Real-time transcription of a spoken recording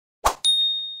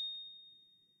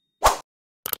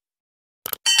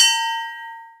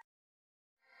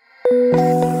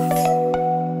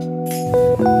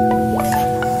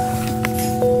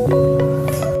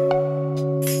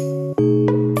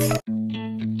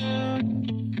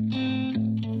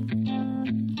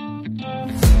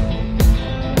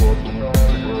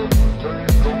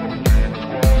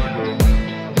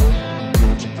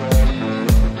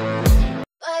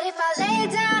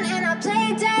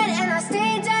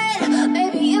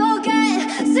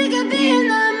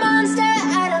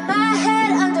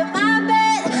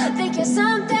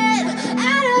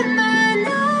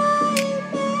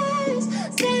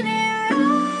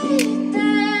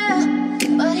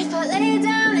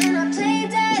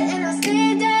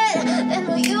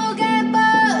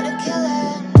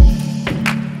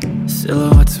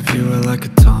Silhouettes of you are like a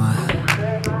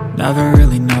taunt. Never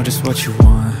really know just what you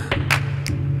want.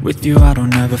 With you I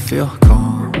don't ever feel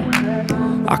calm.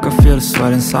 I can feel the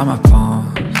sweat inside my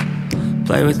palms.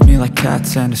 Play with me like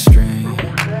cats and a string.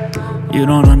 You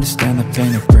don't understand the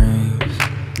pain it brings.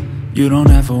 You don't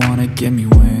ever wanna give me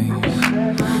wings.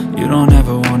 You don't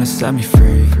ever wanna set me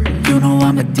free. You know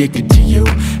I'm addicted to you,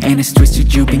 and it's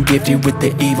twisted, you've been gifted with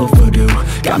the evil voodoo.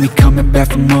 Got me coming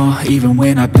back for more, even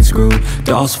when I've been screwed.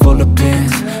 Dolls full of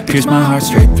pins, pierce my heart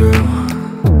straight through.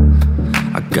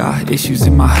 I got issues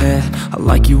in my head, I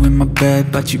like you in my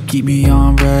bed, but you keep me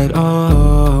on red.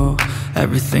 Oh,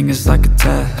 everything is like a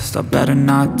test, I better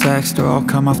not text or I'll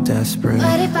come off desperate.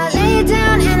 But if I lay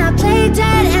down and I play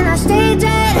dead and I stay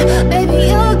dead, baby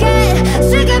you'll get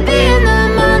sick of being the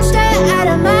monster out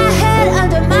of my head,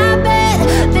 under my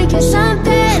bed. Think you're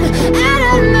something out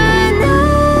of my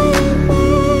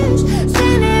nightmares,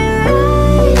 standing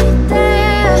right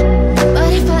there.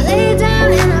 But if I lay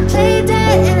down and I play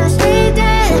dead and I stay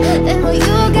dead, then will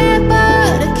you get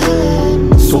bored of killing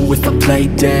me? So if I play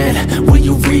dead, will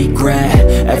you regret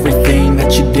everything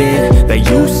that you did, that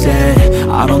you said?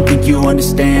 I don't think you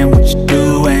understand what you're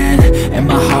doing, and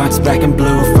my heart's black and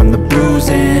blue from the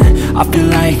bruising. I feel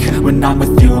like when I'm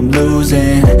with you I'm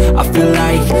losing. I feel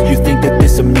like you think that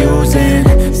this amusing,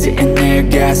 sitting there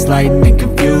gaslighting and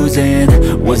confusing.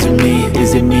 Was it me?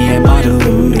 Is it me? Am I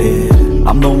deluded?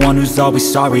 I'm the one who's always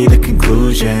sorry, the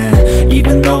conclusion,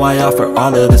 even though I offer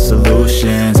all of the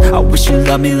solutions. I wish you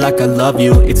loved me like I love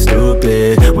you, it's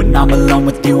stupid. When I'm alone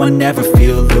with you I never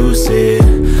feel lucid.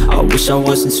 I wish I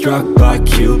wasn't struck by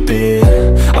Cupid.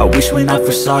 I wish when I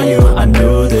first saw you I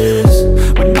knew this.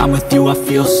 When I'm with you I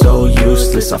feel so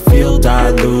useless, I feel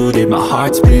diluted, my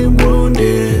heart's been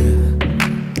wounded.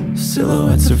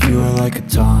 Silhouettes of you are like a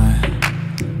taunt.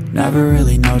 Never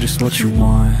really know just what you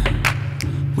want.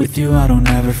 With you I don't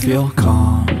ever feel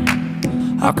calm.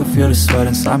 I can feel the sweat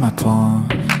inside my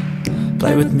palms.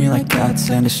 Play with me like cats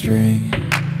and a string.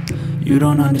 You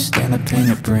don't understand the pain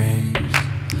it brings.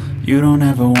 You don't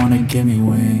ever wanna give me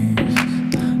wings.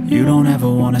 You don't ever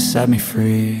wanna set me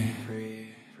free.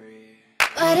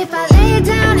 But if I lay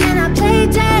down and I